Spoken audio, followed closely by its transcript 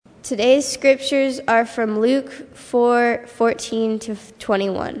Today's scriptures are from Luke 4:14 to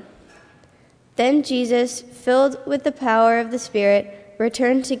 21. Then Jesus, filled with the power of the Spirit,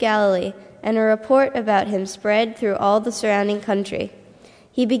 returned to Galilee, and a report about him spread through all the surrounding country.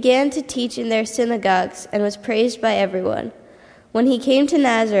 He began to teach in their synagogues and was praised by everyone. When he came to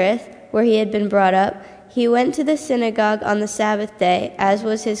Nazareth, where he had been brought up, he went to the synagogue on the Sabbath day, as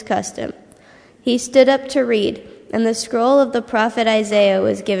was his custom. He stood up to read, and the scroll of the prophet Isaiah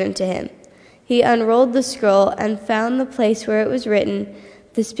was given to him. He unrolled the scroll and found the place where it was written,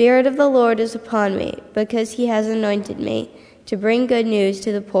 "The Spirit of the Lord is upon me, because he has anointed me to bring good news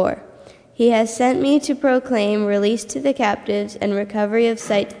to the poor. He has sent me to proclaim release to the captives and recovery of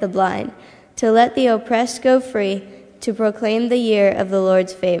sight to the blind, to let the oppressed go free, to proclaim the year of the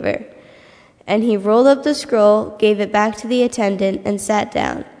Lord's favor." And he rolled up the scroll, gave it back to the attendant, and sat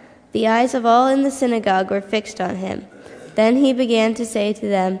down. The eyes of all in the synagogue were fixed on him. Then he began to say to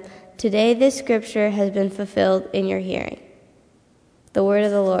them, "Today this scripture has been fulfilled in your hearing." The word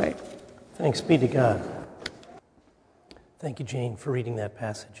of the Lord. Thanks be to God. Thank you, Jane, for reading that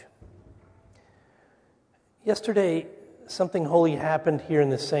passage. Yesterday, something holy happened here in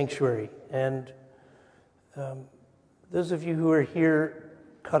the sanctuary, and those of you who are here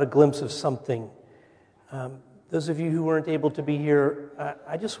caught a glimpse of something. Those of you who weren't able to be here,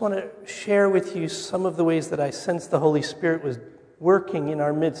 I just want to share with you some of the ways that I sensed the Holy Spirit was working in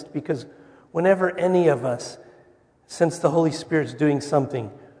our midst, because whenever any of us sense the Holy Spirit's doing something,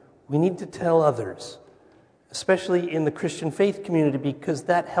 we need to tell others, especially in the Christian faith community, because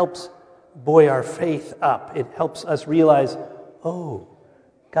that helps buoy our faith up. It helps us realize, oh,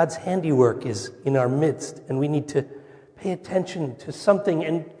 God's handiwork is in our midst, and we need to pay attention to something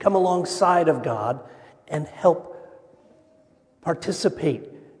and come alongside of God and help participate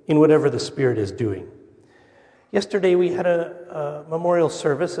in whatever the Spirit is doing. Yesterday we had a memorial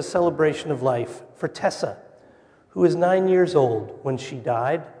service, a celebration of life for Tessa, who was 9 years old when she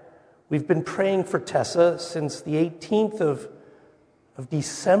died. We've been praying for Tessa since the 18th of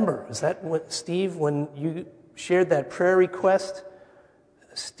December. Is that what, Steve, when you shared that prayer request?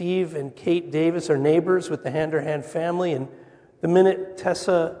 Steve and Kate Davis are neighbors with the Handerhand family, and the minute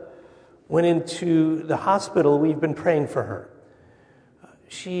Tessa went into the hospital, we've been praying for her.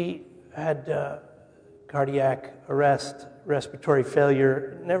 She had cardiac arrest, respiratory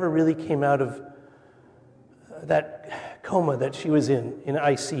failure, never really came out of that coma that she was in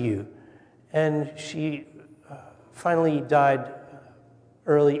ICU. And she finally died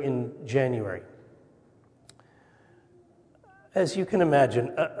early in January. As you can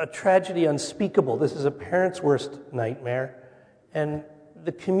imagine, a tragedy unspeakable. This is a parent's worst nightmare. And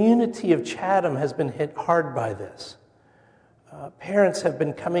the community of Chatham has been hit hard by this. Parents have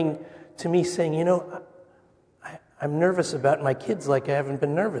been coming to me saying, I'm nervous about my kids like I haven't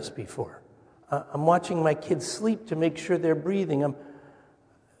been nervous before. I'm watching my kids sleep to make sure they're breathing.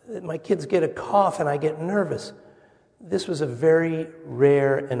 My kids get a cough and I get nervous. This was a very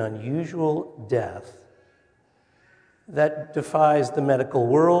rare and unusual death that defies the medical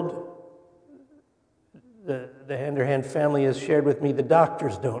world. The Handerhand family has shared with me the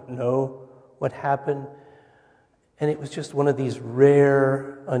doctors don't know what happened. And it was just one of these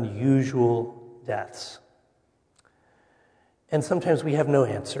rare, unusual deaths. And sometimes we have no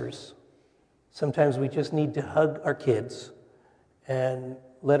answers. Sometimes we just need to hug our kids and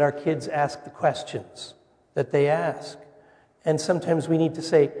let our kids ask the questions that they ask. And sometimes we need to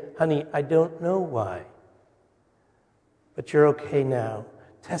say, honey, I don't know why, but you're okay now.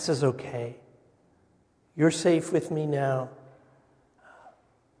 Tessa's okay. You're safe with me now.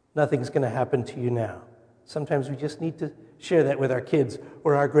 Nothing's going to happen to you now. Sometimes we just need to share that with our kids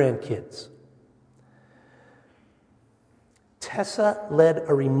or our grandkids. Tessa led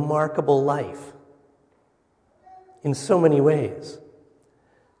a remarkable life in so many ways.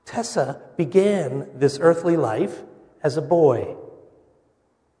 Tessa began this earthly life as a boy.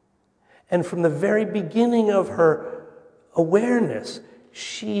 And from the very beginning of her awareness,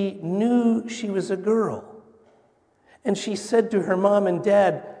 she knew she was a girl. And she said to her mom and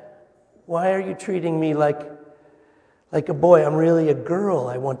dad, "Why are you treating me like a boy? I'm really a girl.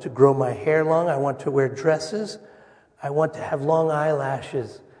 I want to grow my hair long. I want to wear dresses. I want to have long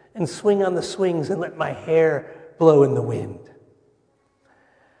eyelashes and swing on the swings and let my hair blow in the wind."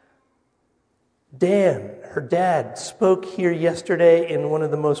 Dan, her dad, spoke here yesterday in one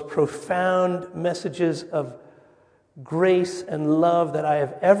of the most profound messages of grace and love that I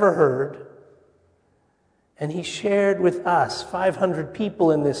have ever heard. And he shared with us, 500 people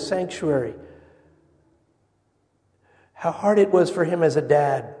in this sanctuary, how hard it was for him as a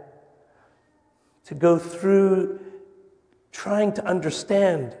dad to go through trying to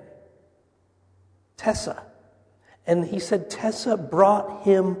understand Tessa. And he said Tessa brought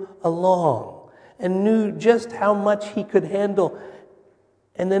him along and knew just how much he could handle,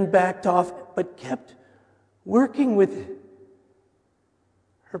 and then backed off, but kept working with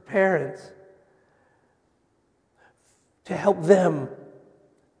her parents to help them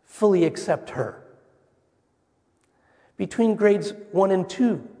fully accept her. Between grades 1 and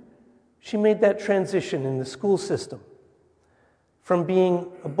 2, she made that transition in the school system from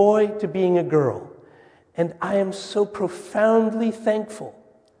being a boy to being a girl. And I am so profoundly thankful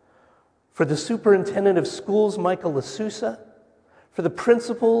for the superintendent of schools, Michael LaSousa, for the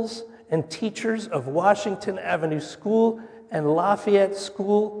principals and teachers of Washington Avenue School and Lafayette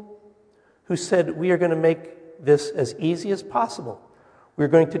School, who said, we are going to make this as easy as possible. We're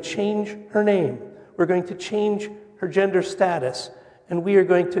going to change her name. We're going to change her gender status, and we are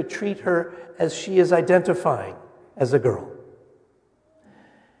going to treat her as she is identifying as a girl.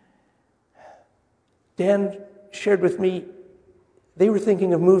 Dan shared with me they were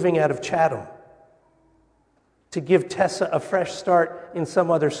thinking of moving out of Chatham to give Tessa a fresh start in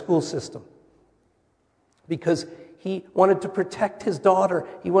some other school system, because he wanted to protect his daughter.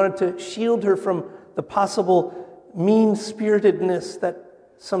 He wanted to shield her from the possible mean-spiritedness that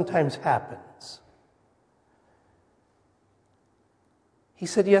sometimes happens. He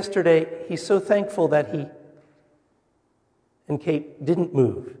said yesterday he's so thankful that he and Kate didn't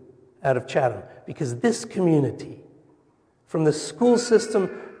move out of Chatham, because this community, from the school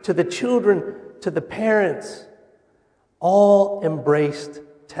system to the children to the parents, all embraced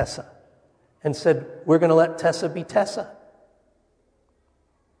Tessa and said, we're going to let Tessa be Tessa.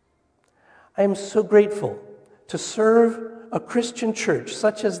 I am so grateful to serve a Christian church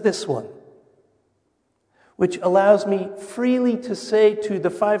such as this one, which allows me freely to say to the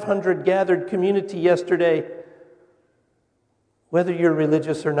 500 gathered community yesterday, whether you're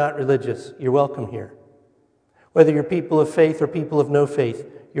religious or not religious, you're welcome here. Whether you're people of faith or people of no faith,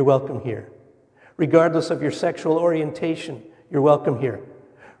 you're welcome here. Regardless of your sexual orientation, you're welcome here.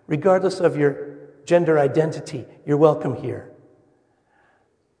 Regardless of your gender identity, you're welcome here.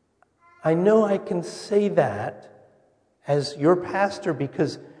 I know I can say that as your pastor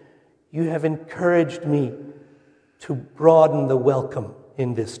because you have encouraged me to broaden the welcome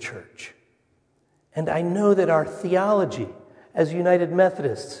in this church. And I know that our theology as United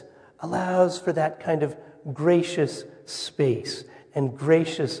Methodists allows for that kind of gracious space and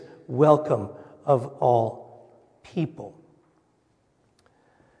gracious welcome of all people.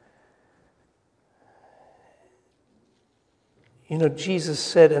 You know, Jesus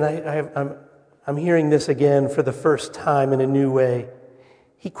said, and I'm hearing this again for the first time in a new way.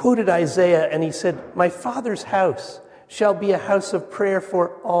 He quoted Isaiah and he said, my Father's house shall be a house of prayer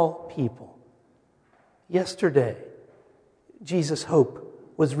for all people. Yesterday, Jesus'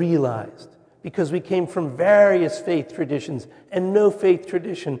 hope was realized because we came from various faith traditions and no faith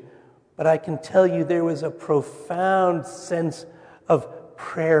tradition. But I can tell you there was a profound sense of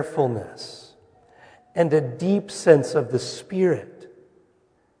prayerfulness and a deep sense of the Spirit.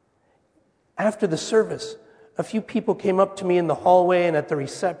 After the service, a few people came up to me in the hallway and at the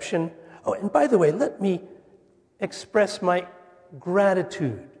reception. Oh, and by the way, let me express my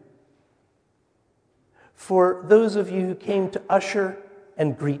gratitude for those of you who came to usher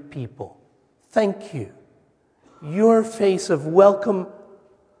and greet people. Thank you. Your face of welcome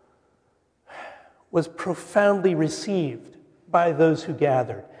was profoundly received by those who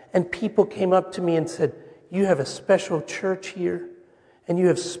gathered. And people came up to me and said, you have a special church here, and you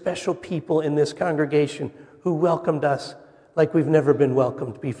have special people in this congregation who welcomed us like we've never been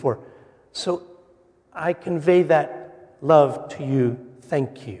welcomed before. So I convey that love to you.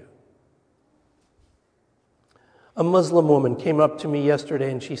 Thank you. A Muslim woman came up to me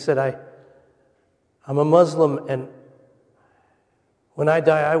yesterday and she said, I'm a Muslim, and when I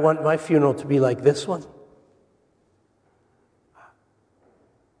die, I want my funeral to be like this one.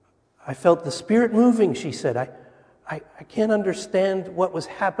 I felt the Spirit moving, she said. I can't understand what was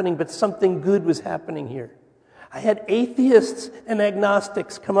happening, but something good was happening here. I had atheists and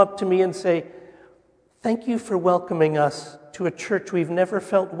agnostics come up to me and say, thank you for welcoming us to a church we've never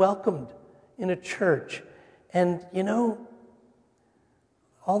felt welcomed in a church. And, you know,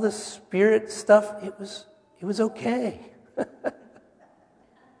 all the Spirit stuff, it was okay.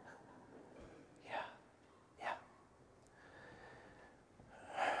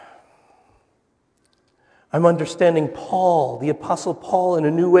 I'm understanding Paul, the Apostle Paul, in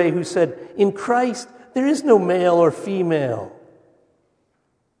a new way, who said, in Christ, there is no male or female.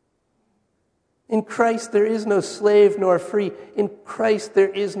 In Christ, there is no slave nor free. In Christ, there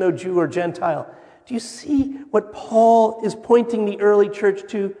is no Jew or Gentile. Do you see what Paul is pointing the early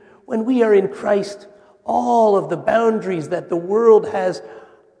church to? When we are in Christ, all of the boundaries that the world has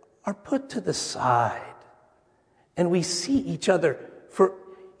are put to the side. And we see each other for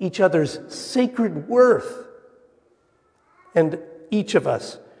each other's sacred worth. And each of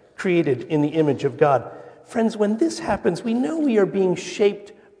us created in the image of God. Friends, when this happens, we know we are being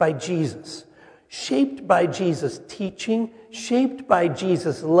shaped by Jesus. Shaped by Jesus' teaching, shaped by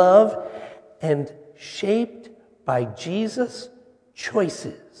Jesus' love, and shaped by Jesus'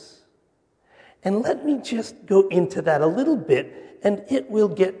 choices. And let me just go into that a little bit, and it will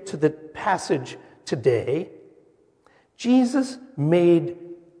get to the passage today. Jesus made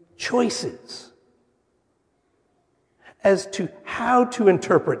choices as to how to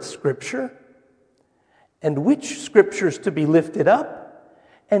interpret Scripture, and which Scriptures to be lifted up,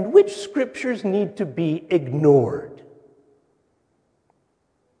 and which Scriptures need to be ignored.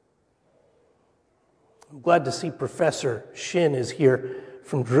 I'm glad to see Professor Shin is here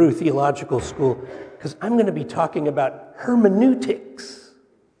from Drew Theological School, because I'm going to be talking about hermeneutics.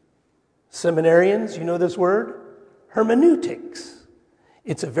 Seminarians, you know this word? Hermeneutics.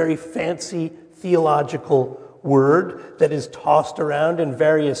 It's a very fancy theological word that is tossed around in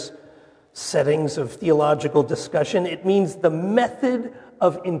various settings of theological discussion. It means the method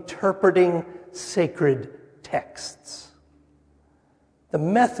of interpreting sacred texts. The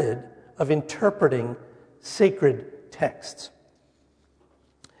method of interpreting sacred texts.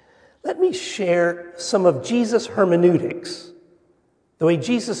 Let me share some of Jesus' hermeneutics, the way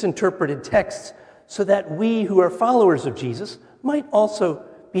Jesus interpreted texts, so that we who are followers of Jesus might also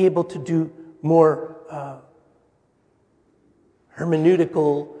be able to do more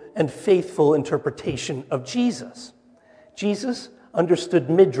hermeneutical and faithful interpretation of Jesus. Jesus understood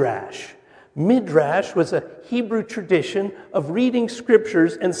midrash. Midrash was a Hebrew tradition of reading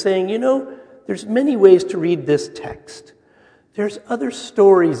scriptures and saying, there's many ways to read this text. There's other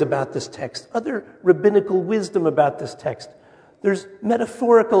stories about this text, other rabbinical wisdom about this text. There's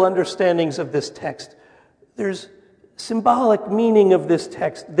metaphorical understandings of this text. There's symbolic meaning of this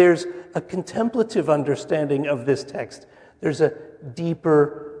text. There's a contemplative understanding of this text. There's a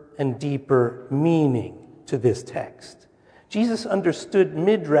deeper and deeper meaning to this text. Jesus understood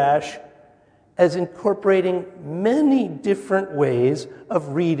midrash as incorporating many different ways of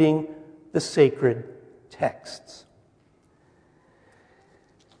reading the sacred texts.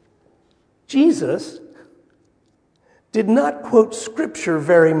 Jesus did not quote Scripture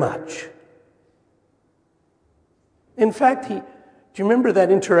very much. In fact, do you remember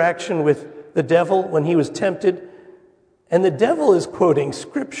that interaction with the devil when he was tempted? And the devil is quoting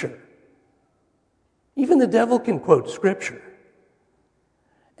Scripture. Even the devil can quote Scripture.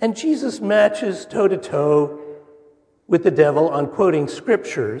 And Jesus matches toe-to-toe with the devil on quoting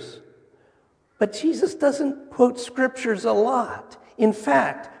Scriptures. But Jesus doesn't quote Scriptures a lot. In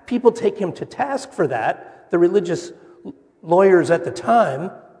fact, people take him to task for that. The religious lawyers at the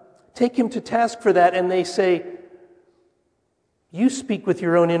time take him to task for that, and they say, you speak with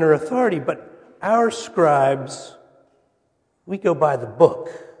your own inner authority, but our scribes, we go by the book.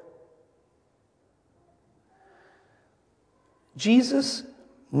 Jesus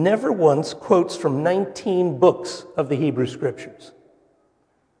never once quotes from 19 books of the Hebrew Scriptures.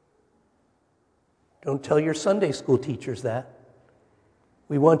 Don't tell your Sunday school teachers that.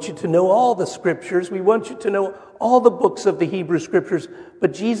 We want you to know all the Scriptures. We want you to know all the books of the Hebrew Scriptures.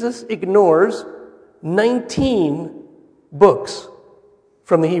 But Jesus ignores 19 books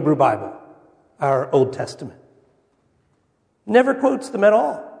from the Hebrew Bible, our Old Testament. Never quotes them at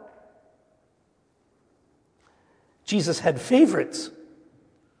all. Jesus had favorites,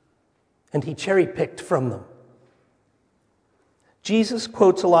 and he cherry-picked from them. Jesus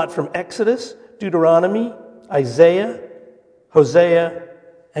quotes a lot from Exodus, Deuteronomy, Isaiah, Hosea,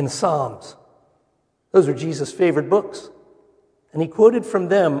 and Psalms. Those are Jesus' favorite books. And he quoted from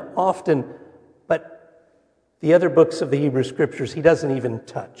them often, but the other books of the Hebrew Scriptures he doesn't even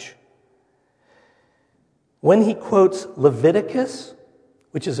touch. When he quotes Leviticus,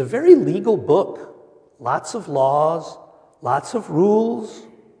 which is a very legal book, lots of laws, lots of rules,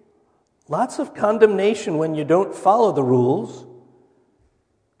 lots of condemnation when you don't follow the rules,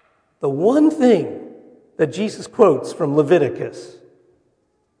 the one thing that Jesus quotes from Leviticus,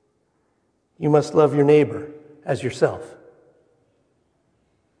 you must love your neighbor as yourself.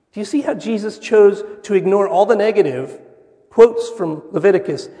 Do you see how Jesus chose to ignore all the negative quotes from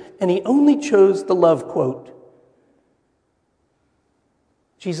Leviticus, and he only chose the love quote?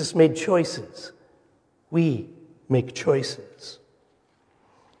 Jesus made choices. We make choices.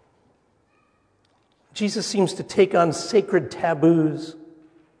 Jesus seems to take on sacred taboos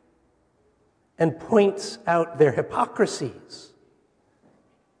and points out their hypocrisies.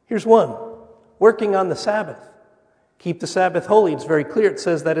 Here's one. working on the Sabbath. Keep the Sabbath holy. It's very clear. It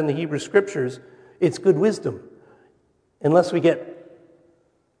says that in the Hebrew Scriptures. It's good wisdom. Unless we get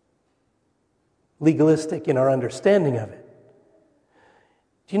legalistic in our understanding of it.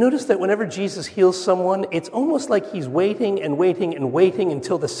 Do you notice that whenever Jesus heals someone, it's almost like he's waiting and waiting and waiting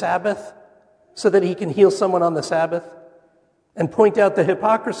until the Sabbath so that he can heal someone on the Sabbath? And point out the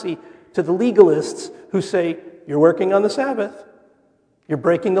hypocrisy to the legalists who say, you're working on the Sabbath. You're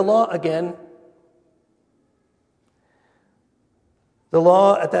breaking the law again. The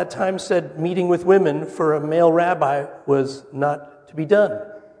law at that time said meeting with women for a male rabbi was not to be done.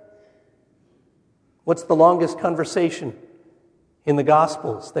 What's the longest conversation in the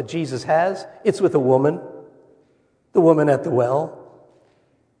Gospels that Jesus has? It's with a woman, the woman at the well.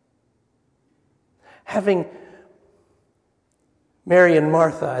 Having Mary and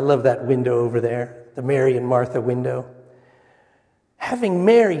Martha, I love that window over there, the Mary and Martha window. Having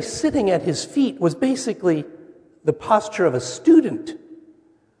Mary sitting at his feet was basically the posture of a student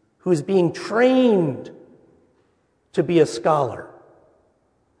who is being trained to be a scholar.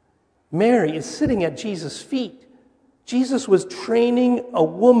 Mary is sitting at Jesus' feet. Jesus was training a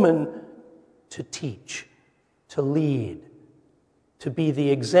woman to teach, to lead, to be the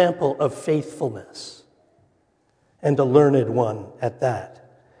example of faithfulness, and a learned one at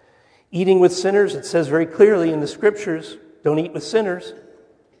that. Eating with sinners, it says very clearly in the Scriptures, don't eat with sinners.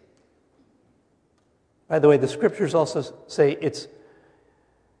 By the way, the Scriptures also say it's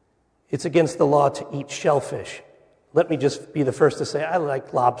against the law to eat shellfish. Let me just be the first to say I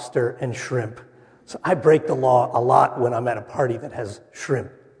like lobster and shrimp. So I break the law a lot when I'm at a party that has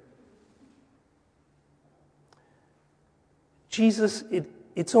shrimp. Jesus,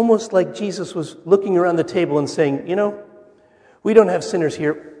 it's almost like Jesus was looking around the table and saying, we don't have sinners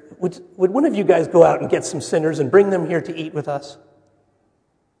here. Would one of you guys go out and get some sinners and bring them here to eat with us?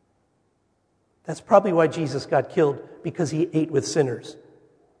 That's probably why Jesus got killed, because he ate with sinners.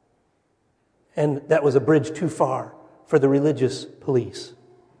 And that was a bridge too far for the religious police.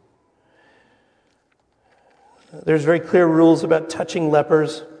 There's very clear rules about touching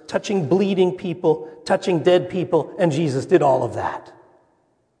lepers, touching bleeding people, touching dead people, and Jesus did all of that.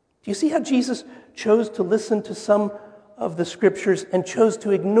 Do you see how Jesus chose to listen to some of the Scriptures and chose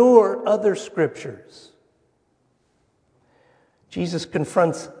to ignore other Scriptures? Jesus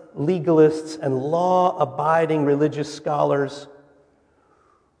confronts legalists and law-abiding religious scholars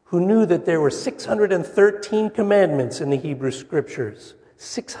who knew that there were 613 commandments in the Hebrew Scriptures.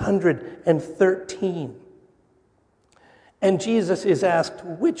 613. And Jesus is asked,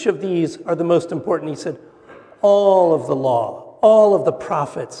 which of these are the most important? He said, all of the law, all of the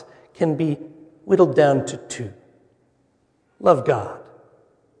prophets can be whittled down to two. Love God.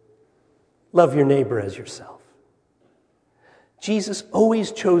 Love your neighbor as yourself. Jesus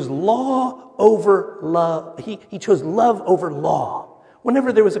always chose law over love. He chose love over law.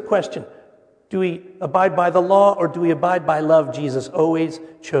 Whenever there was a question, do we abide by the law or do we abide by love? Jesus always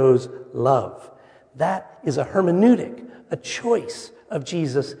chose love. That is a hermeneutic, a choice of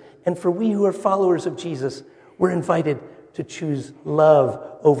Jesus. And for we who are followers of Jesus, we're invited to choose love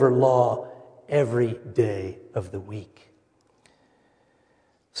over law every day of the week.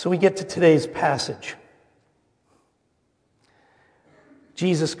 So we get to today's passage.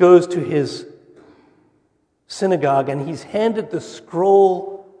 Jesus goes to his synagogue and he's handed the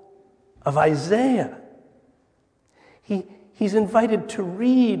scroll of Isaiah. He's invited to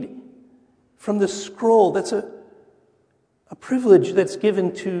read from the scroll. That's a privilege that's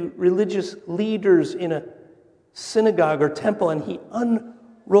given to religious leaders in a synagogue or temple, and he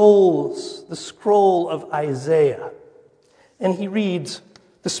unrolls the scroll of Isaiah. And he reads,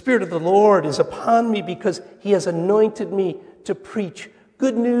 "The Spirit of the Lord is upon me because he has anointed me to preach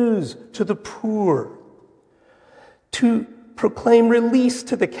good news to the poor, to proclaim release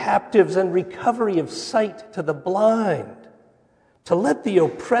to the captives and recovery of sight to the blind, to let the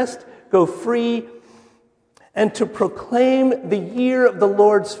oppressed go free, and to proclaim the year of the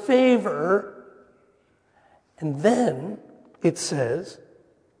Lord's favor." And then it says,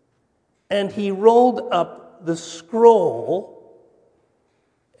 and he rolled up the scroll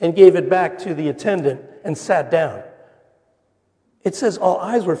and gave it back to the attendant and sat down. It says all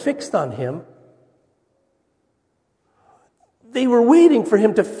eyes were fixed on him. They were waiting for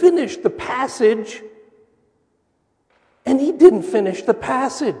him to finish the passage, and he didn't finish the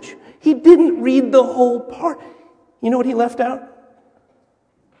passage. He didn't read the whole part. You know what he left out?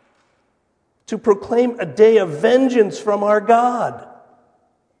 To proclaim a day of vengeance from our God.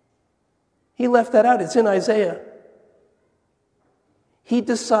 He left that out. It's in Isaiah. He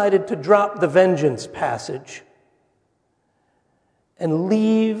decided to drop the vengeance passage and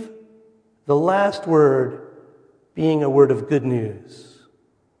leave The last word being a word of good news,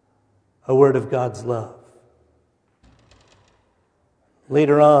 a word of God's love.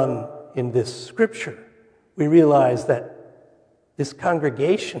 Later on in this scripture, we realize that this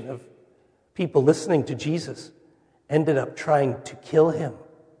congregation of people listening to Jesus ended up trying to kill him.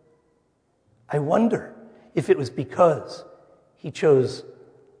 I wonder if it was because he chose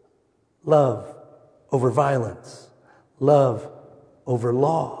love over violence, love over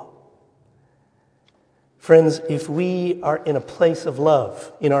law. Friends, if we are in a place of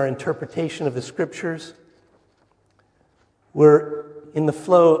love in our interpretation of the scriptures, we're in the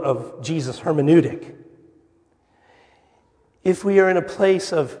flow of Jesus' hermeneutic. If we are in a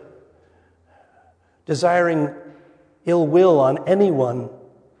place of desiring ill will on anyone,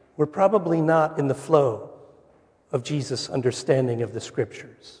 we're probably not in the flow of Jesus' understanding of the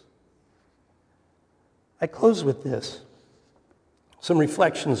scriptures. I close with this. Some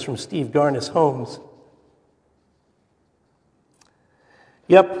reflections from Steve Garnis Holmes.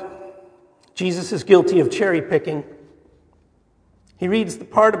 Yep, Jesus is guilty of cherry picking. He reads the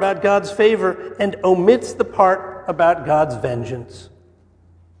part about God's favor and omits the part about God's vengeance.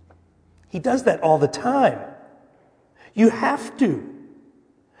 He does that all the time. You have to.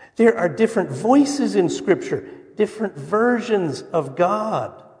 There are different voices in Scripture, different versions of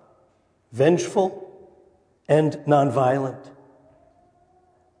God, vengeful and nonviolent.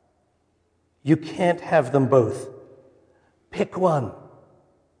 You can't have them both. Pick one.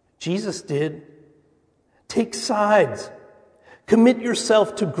 Jesus did. Take sides. Commit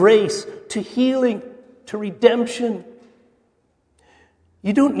yourself to grace, to healing, to redemption.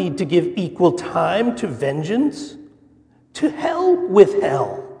 You don't need to give equal time to vengeance. To hell with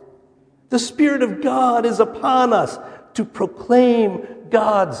hell. The Spirit of God is upon us to proclaim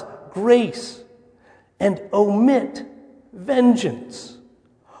God's grace and omit vengeance.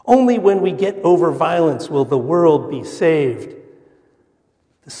 Only when we get over violence will the world be saved.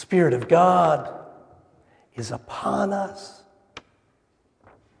 The Spirit of God is upon us.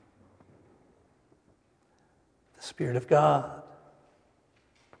 The Spirit of God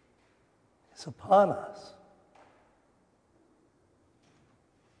is upon us.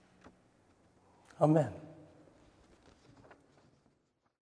 Amen.